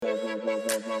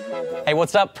Hey,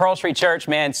 what's up, Pearl Street Church?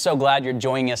 Man, so glad you're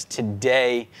joining us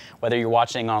today, whether you're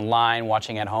watching online,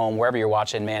 watching at home, wherever you're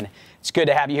watching, man. It's good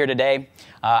to have you here today.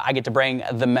 I get to bring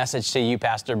the message to you,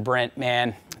 Pastor Brent,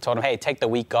 man. I told him, hey, take the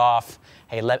week off.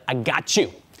 Hey, I got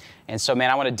you. And so,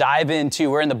 man, I want to dive into,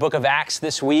 we're in the book of Acts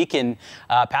this week, and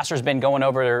Pastor's been going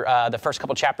over the first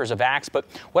couple chapters of Acts. But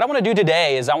what I want to do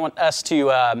today is I want us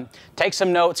to take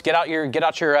some notes, get out your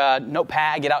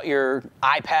notepad, get out your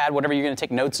iPad, whatever you're going to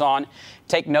take notes on.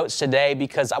 Take notes today,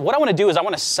 because what I want to do is I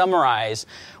want to summarize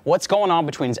what's going on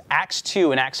between Acts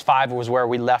 2 and Acts 5 was where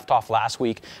we left off last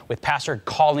week, with Pastor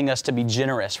calling us to be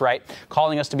generous, right?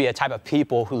 Calling us to be a type of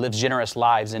people who live generous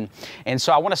lives. And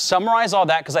so I want to summarize all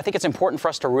that because I think it's important for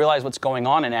us to realize what's going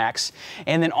on in Acts.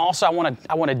 And then also I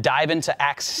want to dive into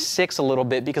Acts 6 a little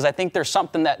bit, because I think there's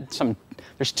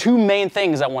there's two main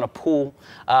things I want to pull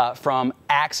from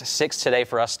Acts 6 today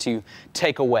for us to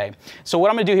take away. So what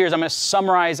I'm going to do here is I'm going to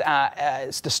summarize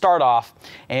to start off,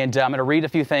 and I'm going to read a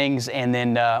few things, and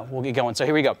then we'll get going. So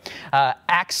here we go.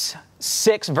 Acts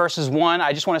 6 verses 1,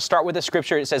 I just want to start with the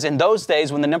scripture. It says, "In those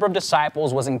days when the number of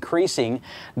disciples was increasing,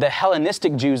 the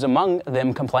Hellenistic Jews among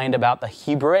them complained about the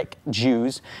Hebraic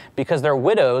Jews because their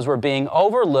widows were being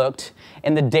overlooked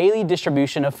in the daily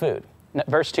distribution of food."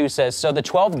 Verse 2 says, "So the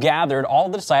 12 gathered all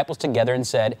the disciples together and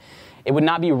said, 'It would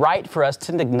not be right for us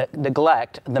to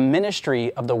neglect the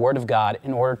ministry of the word of God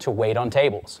in order to wait on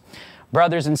tables.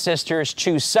 Brothers and sisters,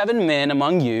 choose 7 men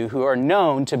among you who are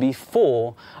known to be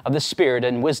full of the Spirit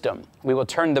and wisdom. We will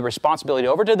turn the responsibility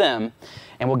over to them,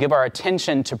 and we'll give our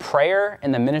attention to prayer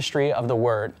and the ministry of the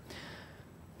word.'"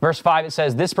 Verse 5, it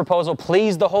says, "This proposal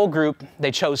pleased the whole group.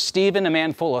 They chose Stephen, a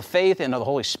man full of faith and of the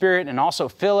Holy Spirit, and also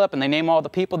Philip," and they name all the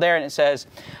people there. And it says,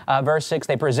 verse 6,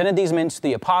 "They presented these men to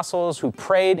the apostles, who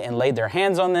prayed and laid their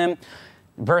hands on them."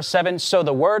 Verse 7, "So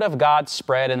the word of God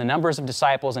spread, and the numbers of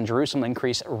disciples in Jerusalem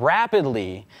increased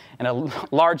rapidly, and a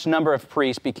large number of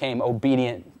priests became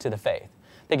obedient to the faith."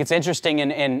 I think it's interesting,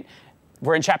 and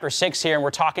we're in chapter 6 here, and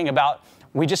we're talking about,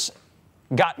 we just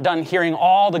got done hearing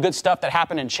all the good stuff that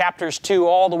happened in chapters 2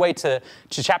 all the way to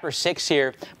chapter 6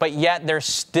 here, but yet there's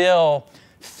still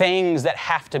things that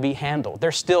have to be handled.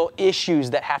 There's still issues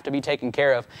that have to be taken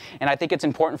care of. And I think it's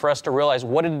important for us to realize,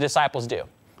 what did the disciples do?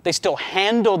 They still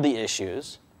handled the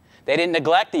issues. They didn't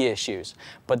neglect the issues,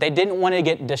 but they didn't want to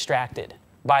get distracted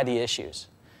by the issues.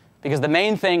 Because the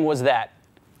main thing was that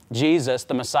Jesus,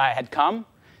 the Messiah, had come,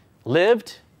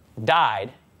 lived,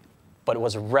 died, but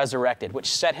was resurrected,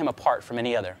 which set him apart from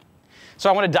any other. So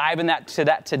I want to dive into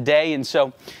that today. And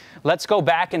so let's go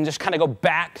back and just kind of go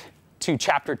back to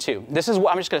chapter 2. This is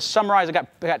what I'm just going to summarize. I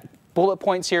got bullet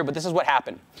points here, but this is what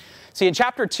happened. See, in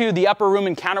chapter 2, the upper room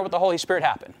encounter with the Holy Spirit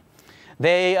happened.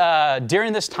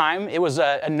 During this time, it was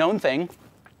a known thing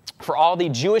for all the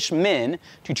Jewish men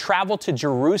to travel to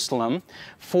Jerusalem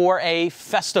for a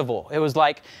festival. It was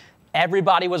like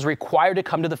everybody was required to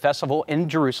come to the festival in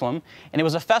Jerusalem. And it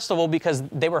was a festival because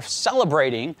they were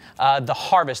celebrating the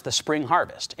harvest, the spring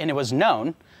harvest. And it was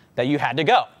known that you had to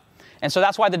go. And so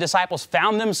that's why the disciples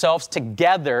found themselves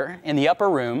together in the upper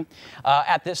room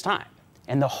at this time.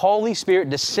 And the Holy Spirit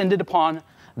descended upon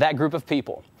that group of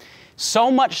people.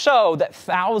 So much so that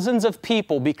thousands of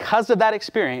people, because of that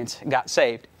experience, got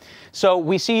saved. So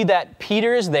we see that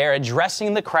Peter is there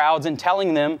addressing the crowds and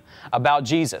telling them about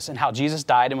Jesus and how Jesus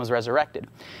died and was resurrected.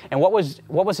 And what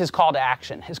was his call to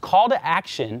action? His call to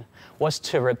action was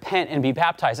to repent and be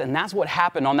baptized. And that's what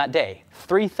happened on that day.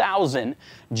 3,000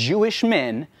 Jewish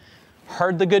men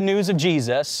heard the good news of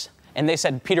Jesus, and they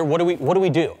said, "Peter, what do we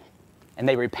do?" And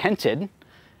they repented,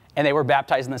 and they were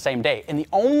baptized in the same day. And the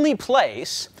only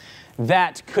place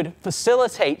that could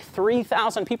facilitate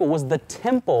 3,000 people was the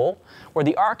temple where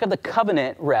the Ark of the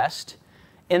Covenant rests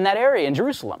in that area in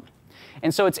Jerusalem.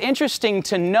 And so it's interesting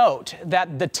to note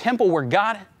that the temple where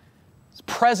God's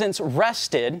presence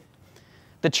rested,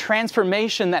 the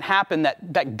transformation that happened,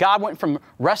 that God went from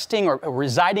resting or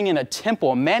residing in a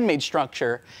temple, a man-made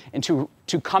structure, into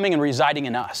coming and residing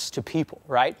in us, to people,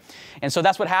 right? And so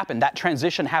that's what happened. That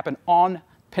transition happened on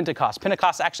Pentecost.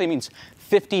 Pentecost actually means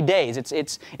 50 days.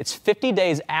 It's 50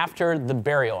 days after the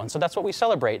burial. And so that's what we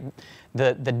celebrate.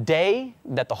 The day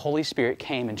that the Holy Spirit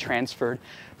came and transferred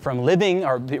from living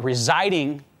or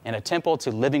residing in a temple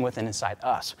to living within inside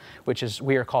us, which is,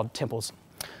 we are called temples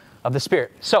of the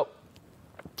Spirit. So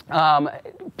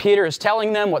Peter is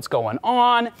telling them what's going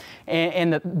on.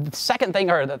 And the second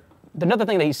thing, or another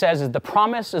thing that he says, is the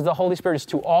promise of the Holy Spirit is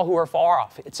to all who are far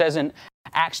off. It says in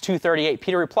Acts 2:38,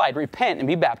 Peter replied, "Repent and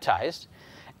be baptized,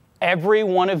 every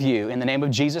one of you, in the name of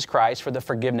Jesus Christ, for the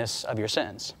forgiveness of your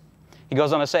sins." He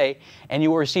goes on to say, "And you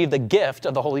will receive the gift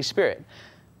of the Holy Spirit."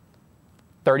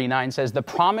 39 says, the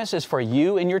promise is for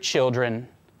you and your children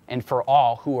and for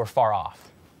all who are far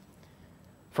off,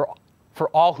 for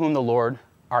all whom the Lord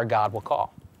our God will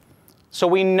call. So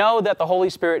we know that the Holy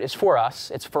Spirit is for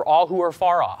us. It's for all who are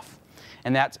far off.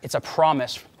 And it's a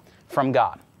promise from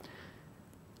God.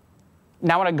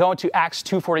 Now when I go into Acts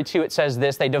 2:42, it says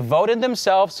this, they devoted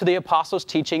themselves to the apostles'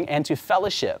 teaching and to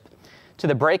fellowship, to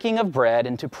the breaking of bread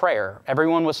and to prayer.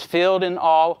 Everyone was filled in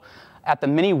awe at the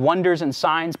many wonders and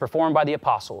signs performed by the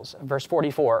apostles. Verse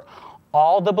 44,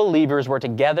 all the believers were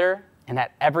together and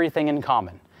had everything in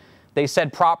common. They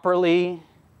sold property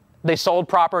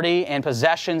and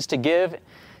possessions to give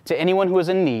to anyone who was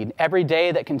in need. Every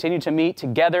day they continued to meet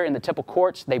together in the temple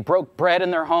courts. They broke bread in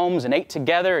their homes and ate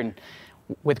together and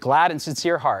with glad and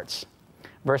sincere hearts.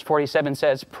 Verse 47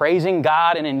 says, praising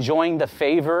God and enjoying the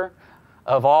favor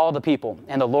of all the people.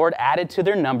 And the Lord added to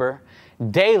their number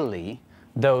daily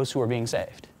those who were being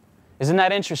saved. Isn't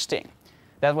that interesting?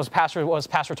 That was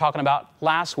Pastor talking about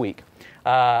last week,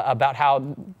 about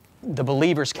how the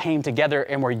believers came together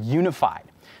and were unified.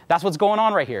 That's what's going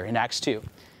on right here in Acts 2.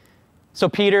 So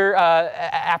Peter,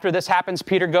 after this happens,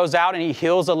 Peter goes out and he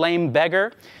heals a lame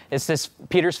beggar. It's this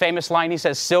Peter's famous line. He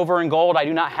says, silver and gold I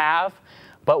do not have,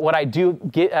 but what I do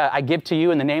I give to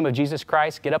you in the name of Jesus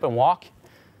Christ. Get up and walk.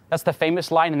 That's the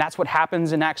famous line, and that's what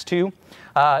happens in Acts 2.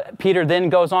 Peter then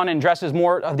goes on and addresses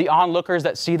more of the onlookers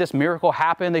that see this miracle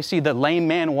happen. They see the lame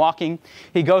man walking.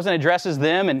 He goes and addresses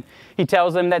them, and he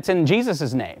tells them that's in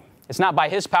Jesus' name. It's not by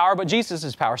his power, but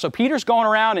Jesus' power. So Peter's going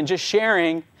around and just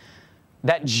sharing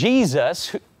that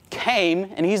Jesus came,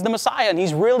 and he's the Messiah, and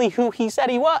he's really who he said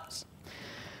he was.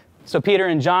 So Peter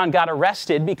and John got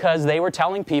arrested because they were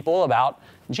telling people about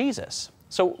Jesus.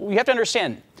 So you have to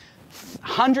understand,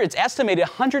 estimated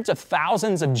hundreds of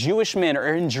thousands of Jewish men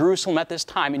are in Jerusalem at this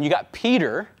time, and you got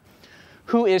Peter,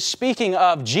 who is speaking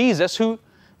of Jesus, who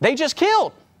they just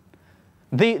killed.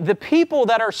 The people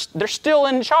they're still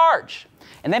in charge,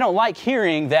 and they don't like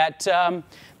hearing that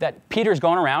Peter's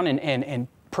going around and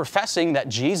professing that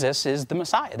Jesus is the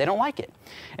Messiah. They don't like it.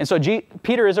 And so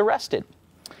Peter is arrested.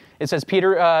 It says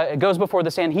Peter goes before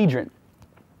the Sanhedrin.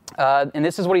 And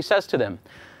this is what he says to them.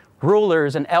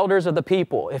 Rulers and elders of the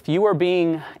people, if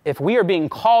we are being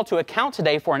called to account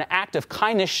today for an act of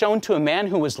kindness shown to a man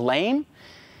who was lame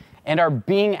and are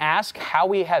being asked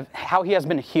how he has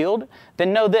been healed,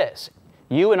 then know this,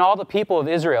 you and all the people of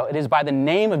Israel, it is by the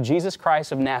name of Jesus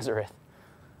Christ of Nazareth,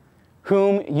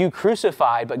 whom you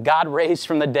crucified, but God raised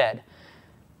from the dead,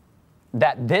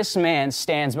 that this man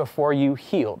stands before you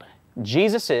healed.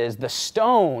 Jesus is the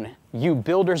stone you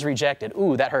builders rejected.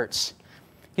 Ooh, that hurts.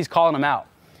 He's calling them out.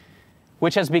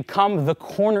 Which has become the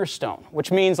cornerstone,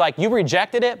 which means like you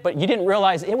rejected it, but you didn't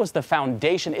realize it was the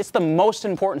foundation. It's the most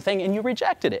important thing, and you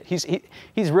rejected it.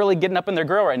 He's really getting up in their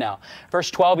grill right now. Verse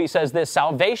 12, he says this,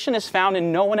 salvation is found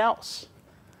in no one else.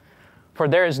 For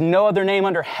there is no other name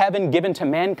under heaven given to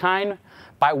mankind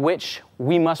by which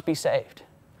we must be saved.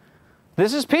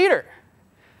 This is Peter.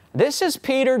 This is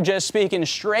Peter just speaking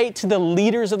straight to the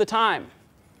leaders of the time,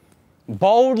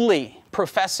 boldly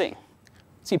professing.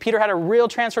 See, Peter had a real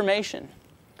transformation.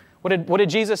 What did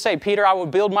Jesus say? Peter, I will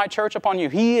build my church upon you.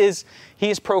 He is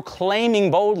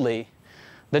proclaiming boldly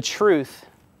the truth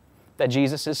that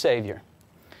Jesus is Savior.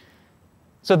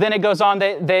 So then it goes on,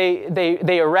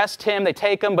 they arrest him, they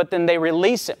take him, but then they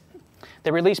release him. They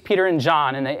release Peter and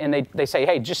John, and they say,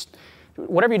 hey, just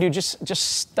whatever you do, just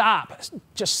stop.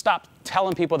 Just stop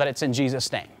telling people that it's in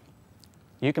Jesus' name.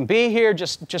 You can be here,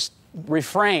 just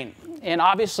refrain. And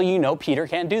obviously, you know, Peter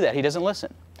can't do that. He doesn't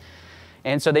listen.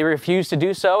 And so they refuse to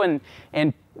do so.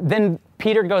 And then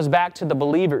Peter goes back to the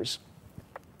believers.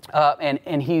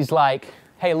 And he's like,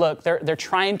 hey, look, they're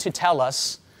trying to tell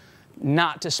us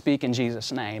not to speak in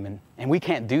Jesus' name. And we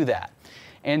can't do that.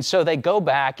 And so they go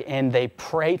back and they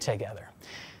pray together.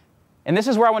 And this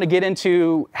is where I want to get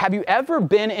into, have you ever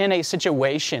been in a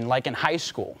situation like in high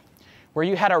school where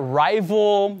you had a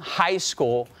rival high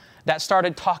school that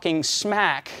started talking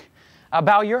smack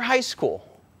about your high school?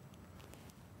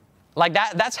 Like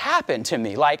that's happened to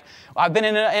me. Like I've been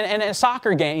in a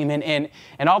soccer game and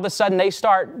all of a sudden they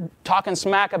start talking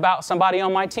smack about somebody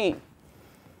on my team.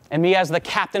 And me as the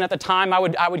captain at the time, I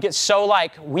would get so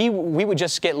like, we would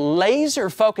just get laser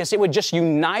focused. It would just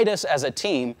unite us as a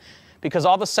team because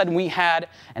all of a sudden we had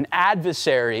an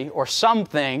adversary or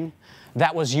something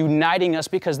that was uniting us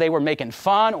because they were making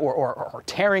fun or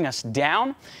tearing us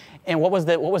down. And what was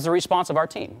the response of our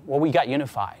team? Well, we got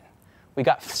unified. We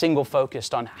got single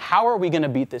focused on how are we going to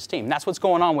beat this team. And that's what's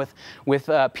going on with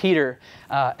Peter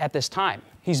at this time.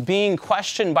 He's being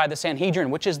questioned by the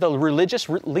Sanhedrin, which is the religious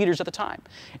leaders at the time.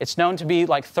 It's known to be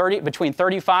like between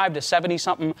 35 to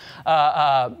 70-something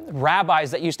rabbis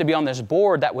that used to be on this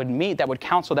board that would meet, that would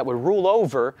counsel, that would rule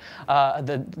over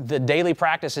the daily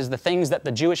practices, the things that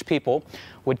the Jewish people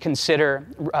would consider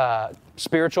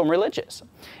spiritual and religious.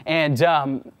 And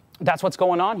that's what's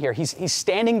going on here. He's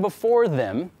standing before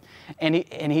them, and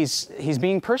he's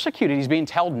being persecuted. He's being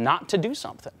told not to do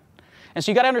something. And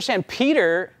so you got to understand,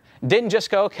 Peter didn't just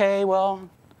go, okay, well,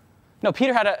 no,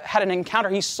 Peter had an encounter.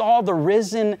 He saw the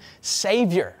risen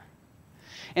Savior.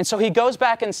 And so he goes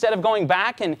back, instead of going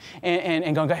back and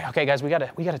going, okay, guys, we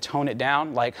got to tone it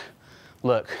down. Like,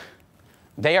 look,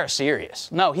 they are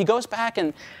serious. No, he goes back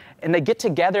and they get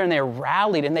together and they're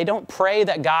rallied, and they don't pray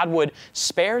that God would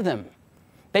spare them.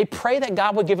 They pray that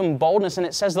God would give them boldness, and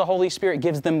it says the Holy Spirit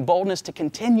gives them boldness to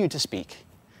continue to speak.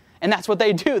 And that's what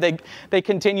they do. They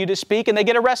continue to speak, and they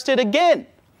get arrested again.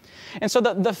 And so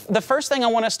the first thing I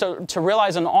want us to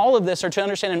realize in all of this, or to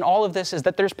understand in all of this, is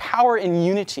that there's power in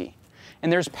unity,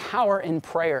 and there's power in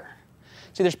prayer.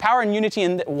 See, there's power in unity,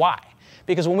 and why?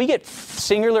 Because when we get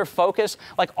singular focus,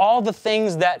 like all the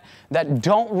things that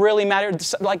don't really matter,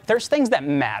 like there's things that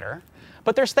matter,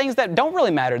 but there's things that don't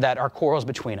really matter that are quarrels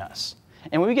between us.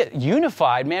 And when we get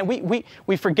unified, man,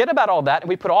 we forget about all that, and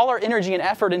we put all our energy and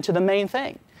effort into the main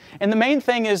thing. And the main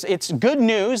thing is, it's good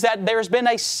news that there's been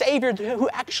a Savior who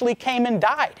actually came and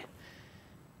died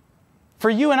for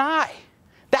you and I.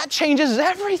 That changes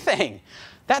everything.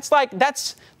 That's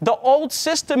the old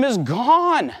system is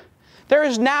gone. There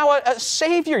is now a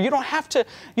Savior. You don't have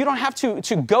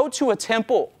to go to a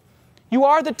temple. You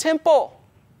are the temple.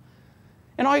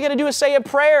 And all you got to do is say a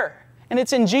prayer. And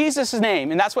it's in Jesus'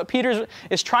 name. And that's what Peter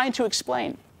is trying to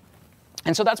explain.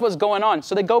 And so that's what's going on.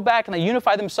 So they go back and they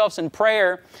unify themselves in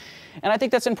prayer. And I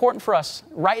think that's important for us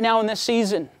right now in this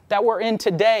season that we're in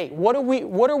today. What are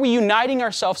we uniting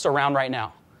ourselves around right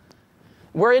now?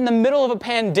 We're in the middle of a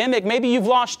pandemic. Maybe you've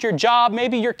lost your job.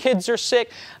 Maybe your kids are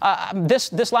sick.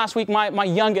 This last week, my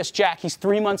youngest, Jack, he's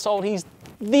 3 months old. He's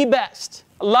the best.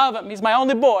 I love him. He's my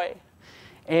only boy.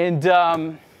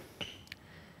 And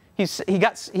he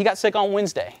got sick on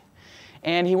Wednesday.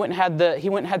 And he went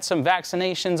and had some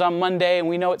vaccinations on Monday, and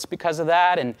we know it's because of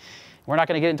that. And we're not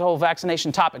going to get into the whole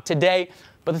vaccination topic today.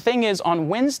 But the thing is, on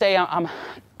Wednesday,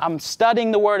 I'm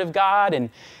studying the Word of God,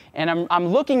 and I'm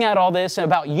looking at all this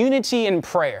about unity and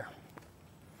prayer.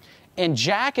 And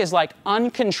Jack is like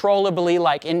uncontrollably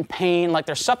like in pain, like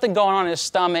there's something going on in his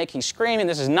stomach. He's screaming.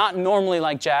 This is not normally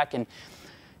like Jack. And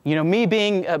you know, me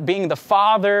being the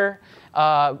father,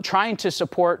 trying to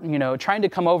support, trying to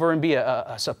come over and be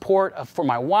a support for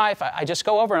my wife, I just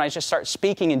go over and I just start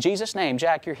speaking in Jesus' name,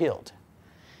 Jack, you're healed.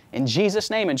 In Jesus'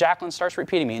 name, and Jacqueline starts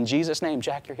repeating me, in Jesus' name,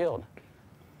 Jack, you're healed.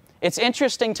 It's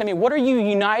interesting to me, what are you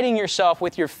uniting yourself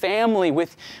with your family,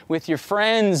 with your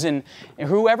friends, and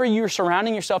whoever you're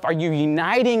surrounding yourself, are you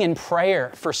uniting in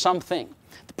prayer for something?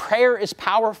 The prayer is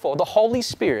powerful. The Holy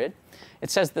Spirit, it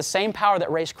says the same power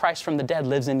that raised Christ from the dead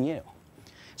lives in you.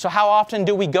 So how often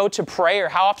do we go to prayer?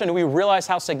 How often do we realize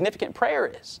how significant prayer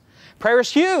is? Prayer is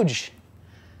huge.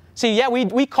 See, yeah,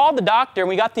 we called the doctor and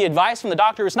we got the advice from the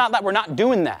doctor. It's not that we're not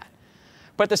doing that.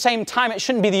 But at the same time, it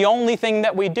shouldn't be the only thing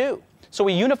that we do. So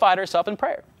we unified ourselves in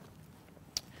prayer.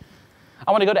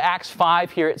 I want to go to Acts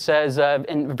 5 here. It says,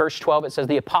 in verse 12, it says,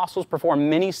 the apostles performed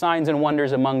many signs and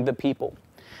wonders among the people.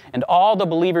 And all the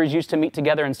believers used to meet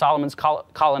together in Solomon's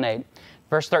colonnade.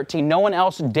 Verse 13, no one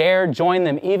else dared join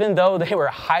them, even though they were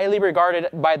highly regarded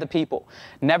by the people.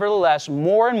 Nevertheless,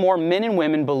 more and more men and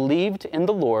women believed in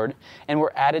the Lord and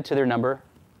were added to their number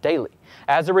daily.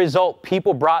 As a result,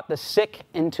 people brought the sick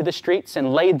into the streets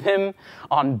and laid them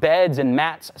on beds and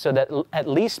mats so that at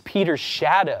least Peter's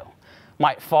shadow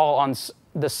might fall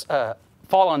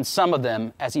on some of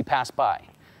them as he passed by.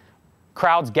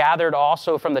 Crowds gathered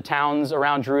also from the towns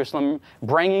around Jerusalem,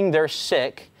 bringing their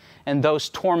sick and those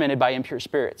tormented by impure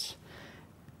spirits.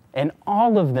 And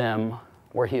all of them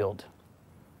were healed.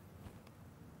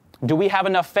 Do we have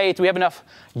enough faith? Do we have enough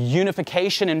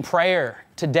unification in prayer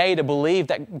today to believe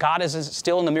that God is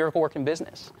still in the miracle-working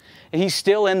business? He's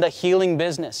still in the healing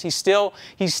business. He's still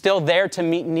there to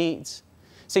meet needs.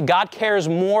 See, God cares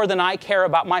more than I care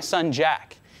about my son,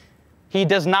 Jack. He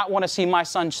does not want to see my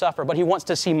son suffer, but he wants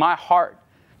to see my heart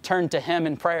turn to him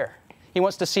in prayer. He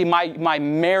wants to see my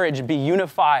marriage be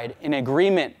unified in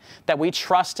agreement that we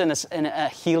trust in a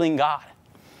healing God.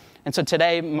 And so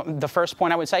today, the first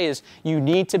point I would say is you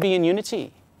need to be in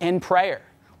unity in prayer.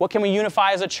 What can we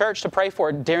unify as a church to pray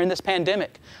for during this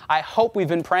pandemic? I hope we've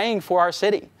been praying for our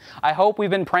city. I hope we've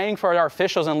been praying for our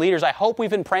officials and leaders. I hope we've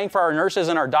been praying for our nurses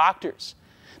and our doctors.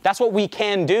 That's what we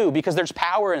can do because there's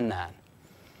power in that.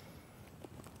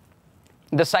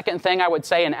 The second thing I would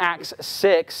say in Acts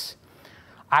 6,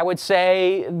 I would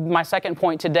say my second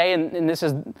point today, and this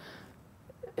is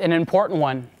an important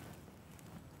one,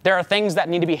 there are things that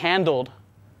need to be handled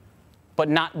but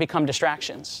not become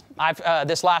distractions.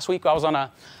 This last week I was on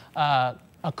a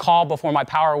call before my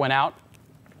power went out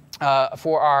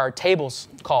for our tables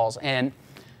calls, and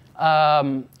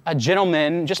a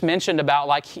gentleman just mentioned about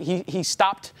like he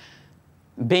stopped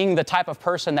being the type of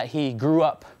person that he grew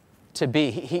up to be.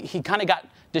 He kind of got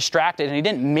distracted, and he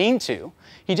didn't mean to.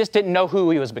 He just didn't know who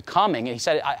he was becoming. And he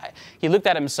said he looked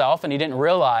at himself and he didn't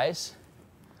realize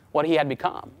what he had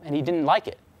become, and he didn't like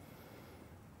it.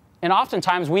 And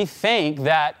oftentimes we think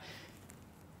that,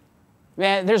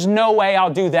 man, there's no way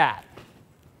I'll do that.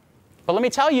 But let me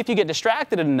tell you, if you get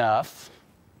distracted enough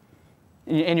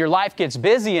and your life gets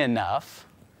busy enough,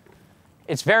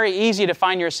 it's very easy to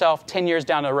find yourself 10 years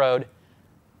down the road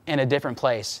in a different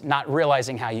place, not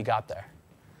realizing how you got there.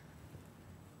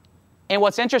 And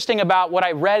what's interesting about what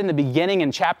I read in the beginning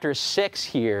in chapter 6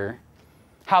 here,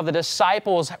 how the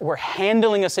disciples were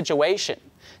handling a situation.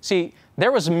 See,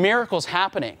 there was miracles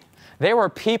happening. There were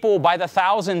people by the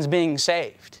thousands being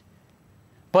saved.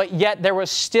 But yet there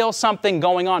was still something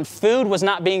going on. Food was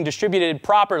not being distributed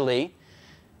properly,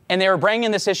 and they were bringing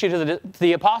this issue to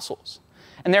the apostles.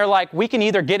 And they're like, we can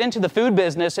either get into the food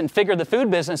business and figure the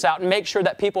food business out and make sure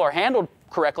that people are handled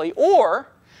correctly, or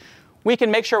we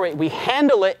can make sure we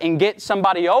handle it and get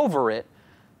somebody over it,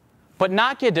 but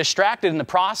not get distracted in the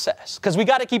process. Because we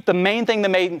got to keep the main thing the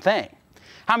main thing.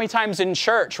 How many times in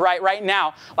church, right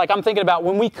now, like I'm thinking about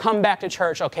when we come back to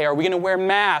church, okay, are we going to wear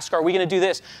masks? Are we going to do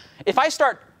this? If I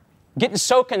start getting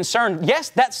so concerned, yes,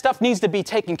 that stuff needs to be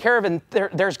taken care of, and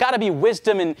there's got to be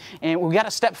wisdom, and we got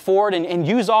to step forward and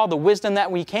use all the wisdom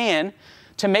that we can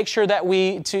to make sure that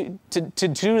to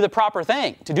do the proper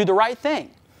thing, to do the right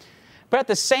thing. But at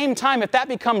the same time, if that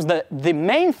becomes the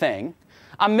main thing,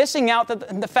 I'm missing out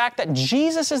the fact that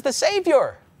Jesus is the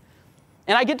Savior.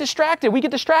 And I get distracted. We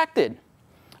get distracted.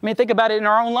 I mean, think about it in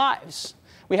our own lives.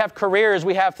 We have careers.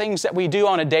 We have things that we do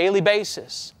on a daily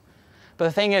basis. But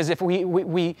the thing is, if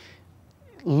we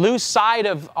lose sight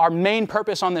of our main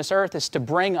purpose on this earth is to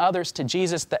bring others to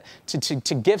Jesus,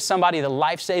 to give somebody the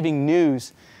life-saving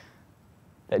news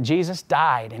that Jesus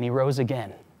died and He rose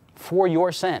again for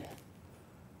your sin,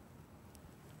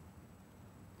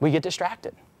 we get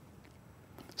distracted.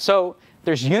 So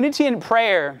there's unity in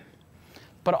prayer,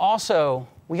 but also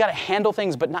we got to handle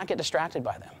things but not get distracted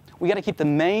by them. We got to keep the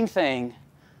main thing,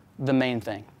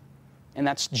 and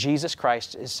that's Jesus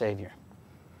Christ is Savior.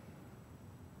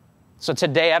 So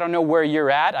today, I don't know where you're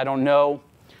at. I don't know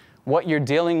what you're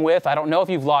dealing with. I don't know if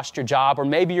you've lost your job, or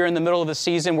maybe you're in the middle of the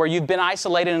season where you've been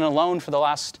isolated and alone for the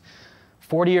last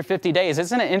 40 or 50 days.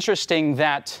 Isn't it interesting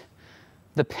that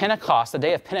the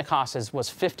day of Pentecost was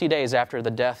 50 days after the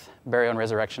death, burial, and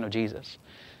resurrection of Jesus.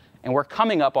 And we're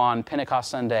coming up on Pentecost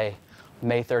Sunday,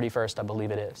 May 31st, I believe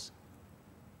it is.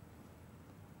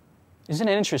 Isn't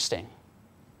it interesting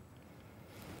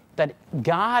that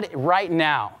God right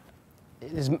now,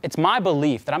 it's my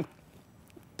belief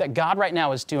that God right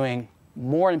now is doing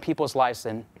more in people's lives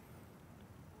than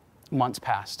months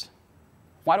past.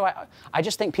 Why do I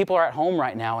just think people are at home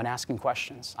right now and asking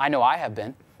questions. I know I have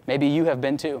been. Maybe you have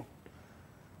been too.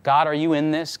 God, are you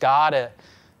in this? God,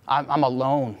 I'm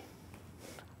alone.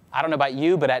 I don't know about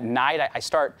you, but at night I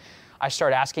start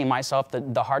asking myself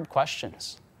the hard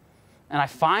questions. And I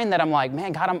find that I'm like,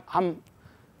 man, God,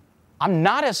 I'm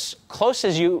not as close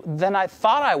as you than I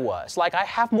thought I was. Like, I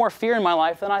have more fear in my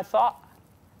life than I thought.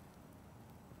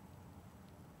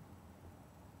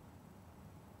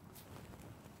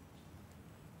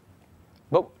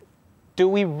 But do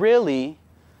we really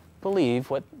believe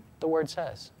what the Word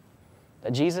says?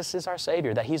 That Jesus is our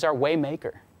Savior, that He's our way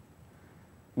maker,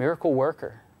 miracle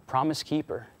worker, promise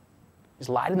keeper. He's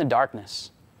light in the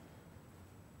darkness.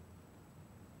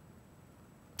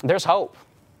 There's hope.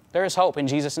 There is hope in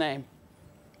Jesus' name.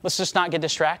 Let's just not get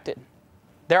distracted.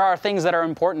 There are things that are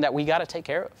important that we got to take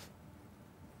care of.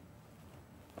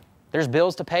 There's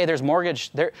bills to pay. There's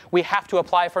mortgage. We have to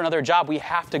apply for another job. We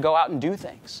have to go out and do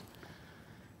things.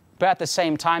 But at the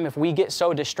same time, if we get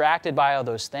so distracted by all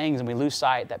those things and we lose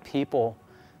sight that people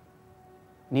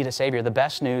need a Savior, the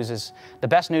best news,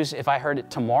 if I heard it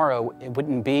tomorrow, it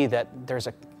wouldn't be that there's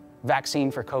a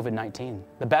vaccine for COVID-19.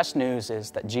 The best news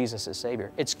is that Jesus is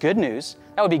Savior. It's good news.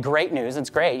 That would be great news. It's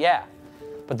great, yeah.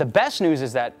 But the best news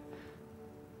is that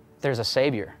there's a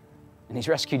Savior, and He's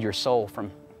rescued your soul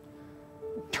from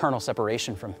eternal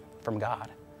separation from God.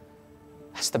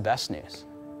 That's the best news.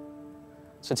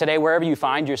 So today, wherever you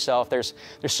find yourself, there's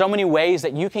so many ways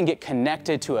that you can get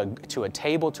connected to a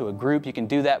table, to a group. You can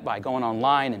do that by going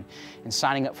online and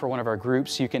signing up for one of our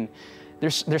groups.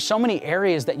 There's so many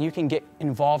areas that you can get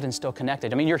involved and still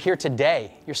connected. I mean, you're here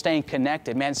today. You're staying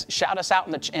connected. Man, shout us out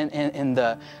in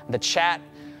the chat.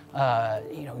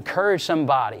 Encourage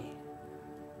somebody.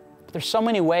 But there's so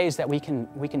many ways that we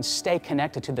can stay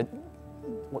connected to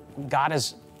what God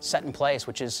has set in place,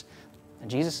 which is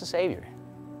Jesus the Savior.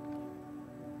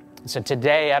 So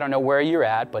today, I don't know where you're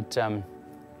at, but I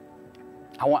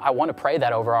want to pray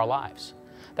that over our lives.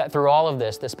 That through all of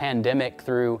this pandemic,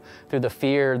 through the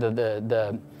fear,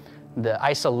 the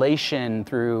isolation,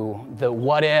 through the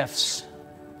what ifs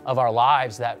of our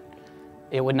lives, that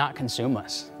it would not consume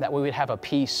us. That we would have a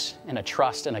peace and a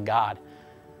trust in a God.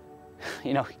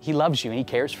 He loves you and He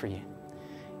cares for you.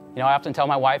 I often tell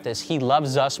my wife this: He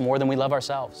loves us more than we love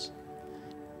ourselves.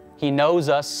 He knows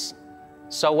us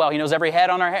so well. He knows every head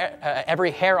on our hair,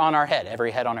 every hair on our head,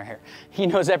 every head on our hair. He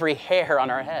knows every hair on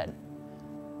our head.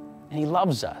 And He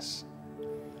loves us.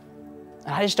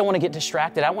 And I just don't want to get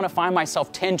distracted. I want to find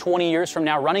myself 10, 20 years from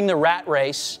now running the rat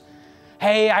race.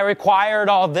 Hey, I required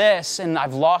all this and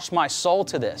I've lost my soul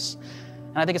to this.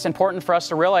 And I think it's important for us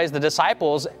to realize the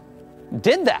disciples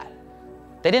did that.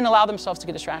 They didn't allow themselves to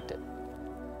get distracted.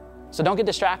 So don't get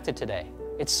distracted today.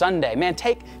 It's Sunday. Man,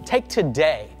 take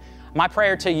today. My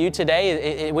prayer to you today,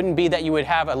 it wouldn't be that you would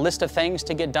have a list of things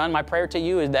to get done. My prayer to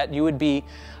you is that you would be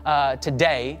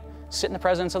today, sit in the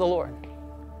presence of the Lord.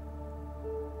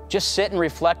 Just sit and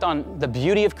reflect on the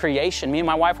beauty of creation. Me and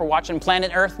my wife were watching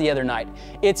Planet Earth the other night.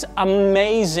 It's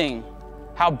amazing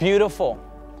how beautiful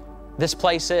this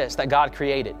place is that God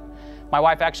created. My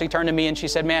wife actually turned to me and she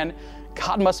said, man,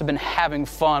 God must have been having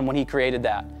fun when He created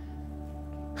that.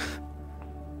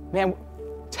 Man,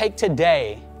 take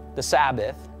today, the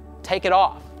Sabbath, take it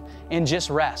off and just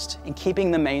rest in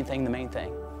keeping the main thing,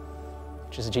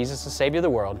 which is Jesus, the Savior of the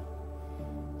world.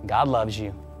 God loves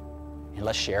you, and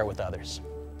let's share it with others.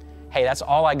 Hey, that's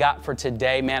all I got for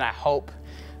today, man. I hope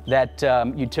that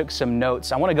you took some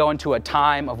notes. I want to go into a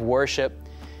time of worship,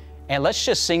 and let's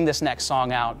just sing this next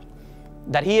song out,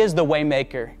 that He is the way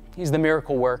maker. He's the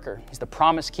miracle worker. He's the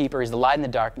promise keeper. He's the light in the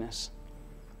darkness.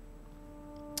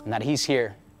 And that He's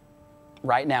here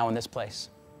right now in this place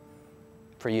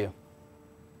for you.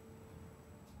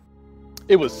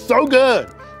 It was so good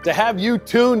to have you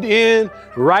tuned in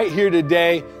right here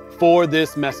today for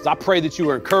this message. I pray that you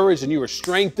are encouraged and you are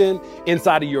strengthened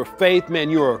inside of your faith. Man,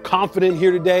 you are confident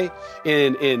here today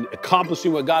in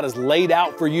accomplishing what God has laid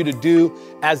out for you to do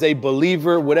as a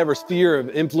believer, whatever sphere of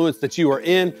influence that you are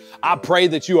in. I pray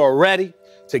that you are ready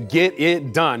to get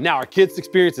it done. Now, our kids'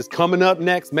 experience is coming up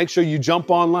next. Make sure you jump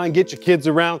online, get your kids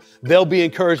around. They'll be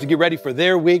encouraged to get ready for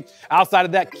their week. Outside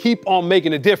of that, keep on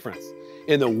making a difference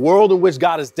in the world in which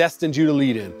God has destined you to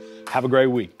lead in. Have a great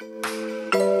week.